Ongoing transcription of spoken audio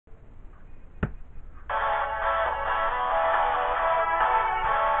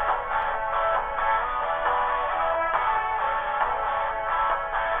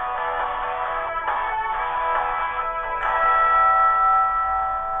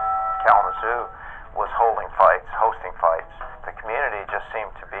Kalamazoo was holding fights, hosting fights. The community just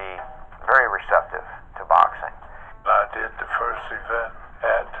seemed to be very receptive to boxing. I did the first event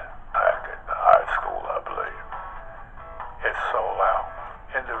at high school, I believe. It sold out.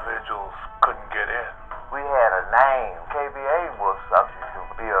 Individuals couldn't get in. We had a name. KBA was something to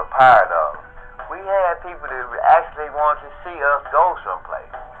be a part of. We had people that actually wanted to see us go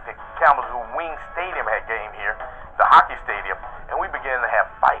someplace. The Kalamazoo Wing Stadium had game here, the hockey stadium, and we began to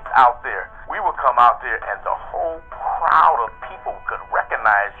have fights out there. We would come out there and the whole crowd of people could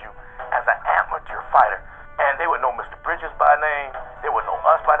recognize you as an amateur fighter. And they would know Mr. Bridges by name, they would know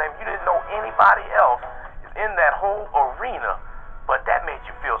us by name. You didn't know anybody else in that whole arena, but that made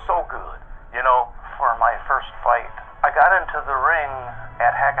you feel so good, you know. For my first fight, I got into the ring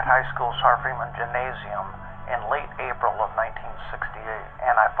at Hackett High School's Harv Freeman Gymnasium in late April of 1968,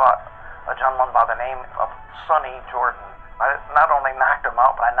 and I fought a gentleman by the name of Sonny Jordan. I not only knocked him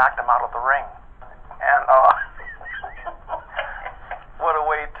out, but I knocked him out of the ring. And what a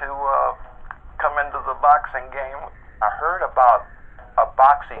way to come into the boxing game. I heard about a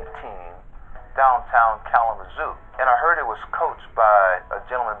boxing team downtown Kalamazoo, and I heard it was coached by a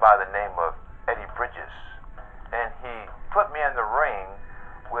gentleman by the name of Eddie Bridges, and he put me in the ring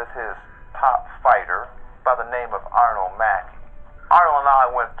with his top fighter by the name of Arnold Mackey. Arnold and I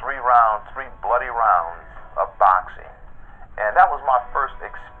went 3 bloody rounds of boxing, and that was my first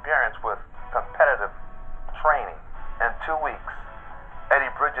experience with competitive training. In 2 weeks,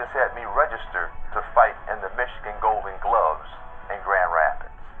 Eddie Bridges had me registered to fight in the Michigan Golden Gloves in Grand Rapids.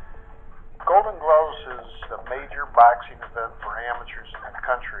 Golden Gloves is a major boxing event for amateurs in the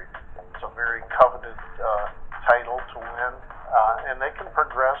country. It's a very coveted title to win, and they can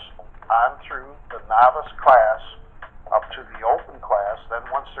progress on through the novice class up to the open class. Then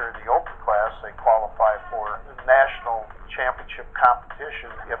once they're in the open class, they qualify for the national championship competition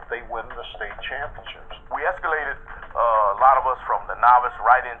if they win the state championships. We escalated a lot of us from the novice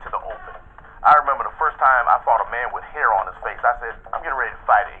right into the open. I remember the first time I fought a man with hair on his face. I said, I'm getting ready to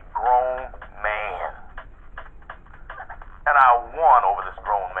fight a grown man. And I won over this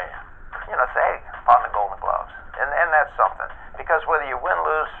grown man. You know, say, on the Golden Gloves. And that's something. Because whether you win or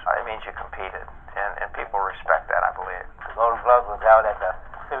lose, it means you competed. And people respect that, I believe. The Golden Gloves was out at the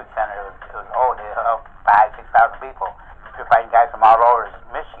Civic Center. It was old. There were 5,000, 6,000 people. We were fighting guys from all over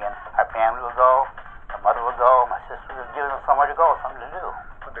Michigan. Our family would go. My mother would go. My sister was giving us somewhere to go, something to do.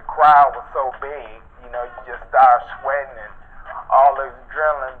 When the crowd was so big, you know, you just start sweating and all the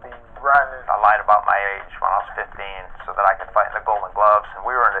adrenaline be running. I lied about my age when I was 15 so that I could fight in the Golden Gloves, and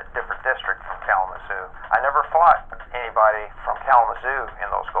we were in a different district from Kalamazoo. I never fought anybody from Kalamazoo in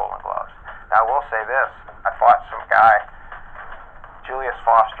those Golden Gloves. Now, I will say this. I fought some guy, Julius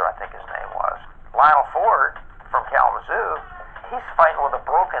Foster, I think his name was. Lionel Ford from Kalamazoo, he's fighting with a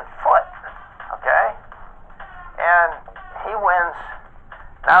broken foot, okay? And he wins,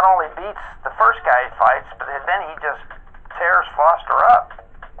 not only beats the first guy he fights, but then he just tears Foster up.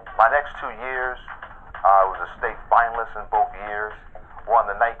 My next 2 years, I was a state finalist in both years, won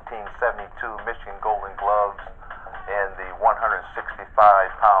the 1972 Michigan Golden Gloves in the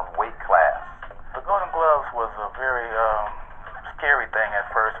 165-pound weight class. The Golden Gloves was a very scary thing at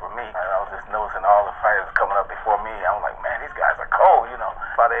first for me. I was just noticing all the fighters coming up before me. I was like, man, these guys are cold, you know.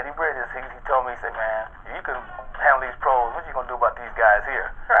 Father Eddie Bridges, he told me, he said, man, you can handle these pros. What you gonna do about these guys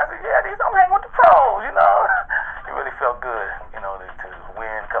here? I said, yeah, these don't hang with the pros, you know. It really felt good, you know, to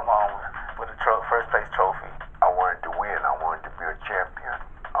win, come home with a first place trophy. I wanted to win. I wanted to be a champion.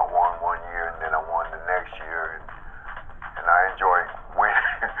 I won 1 year, and then I won the next year, and I enjoyed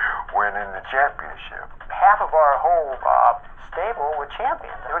winning the championship. Half of our whole stable were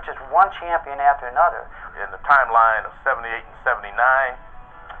champions. They were just one champion after another. In the timeline of 78 and 79,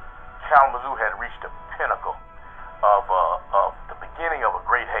 Kalamazoo had reached the pinnacle of the beginning of a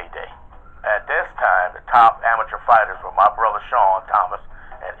great heyday. At this time, the top amateur fighters were my brother Sean Thomas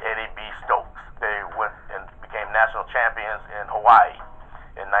and Eddie B. Stokes. They went and became national champions in Hawaii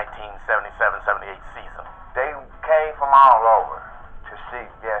in 1977-78 season. They came from all over to see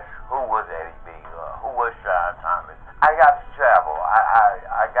just who was Eddie B. Who was Sean Thomas. I got to travel.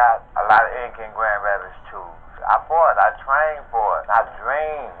 I got a lot of ink in Grand Rapids too. I fought. I trained for it. I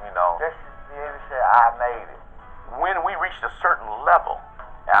dreamed, you know. Just to be able to say I made it. When we reached a certain level,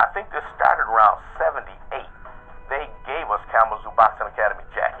 and I think this started around 78, they gave us Kalamazoo Boxing Academy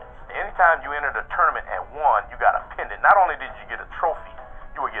jackets. Anytime you entered a tournament and won, you got a pendant. Not only did you get a trophy,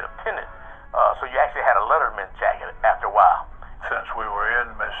 you would get a pendant. So you actually had a letterman jacket after a while. Since we were in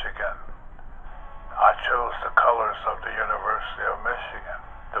Michigan, I chose the colors of the University of Michigan,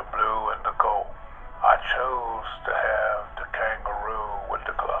 the blue and the gold. I chose to have the kangaroo with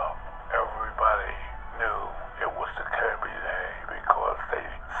the glove. Every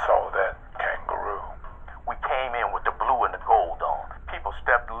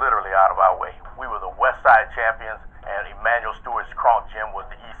champions, and Emmanuel Stewart's Kronk Gym was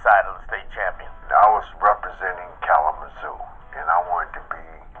the east side of the state champions. I was representing Kalamazoo, and I wanted to be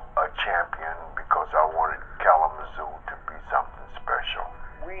a champion because I wanted Kalamazoo to be something special.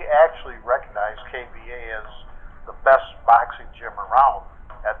 We actually recognized KBA as the best boxing gym around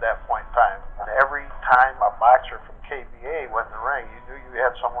at that point in time. And every time a boxer from KBA went in the ring, you knew you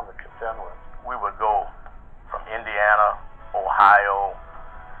had someone to contend with. We would go from Indiana, Ohio.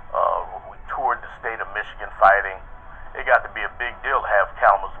 We toured the state of Michigan fighting. It got to be a big deal to have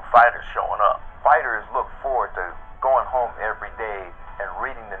Kalamazoo fighters showing up. Fighters look forward to going home every day and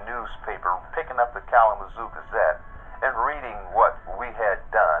reading the newspaper, picking up the Kalamazoo Gazette, and reading what we had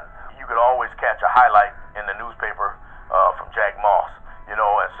done. You could always catch a highlight in the newspaper from Jack Moss, you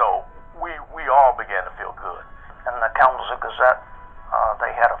know, and so we all began to feel good. In the Kalamazoo Gazette,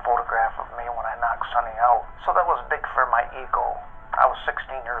 they had a photograph of me when I knocked Sonny out, so that was big for my ego. I was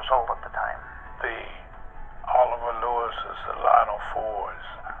 16 years old at the time. The Oliver Lewis's, the Lionel Fords,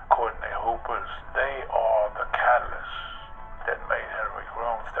 Courtney Hoopers, they are the catalysts that made Henry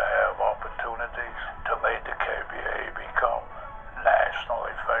Grooms to have opportunities to make the KBA become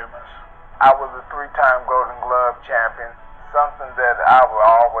nationally famous. I was a 3-time Golden Glove champion, something that I will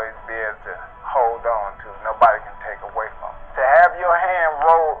always be able to hold on to. Nobody can take away from me. To have your hand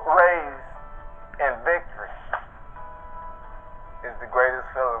raised in victory is the greatest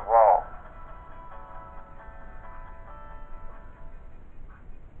feeling of all.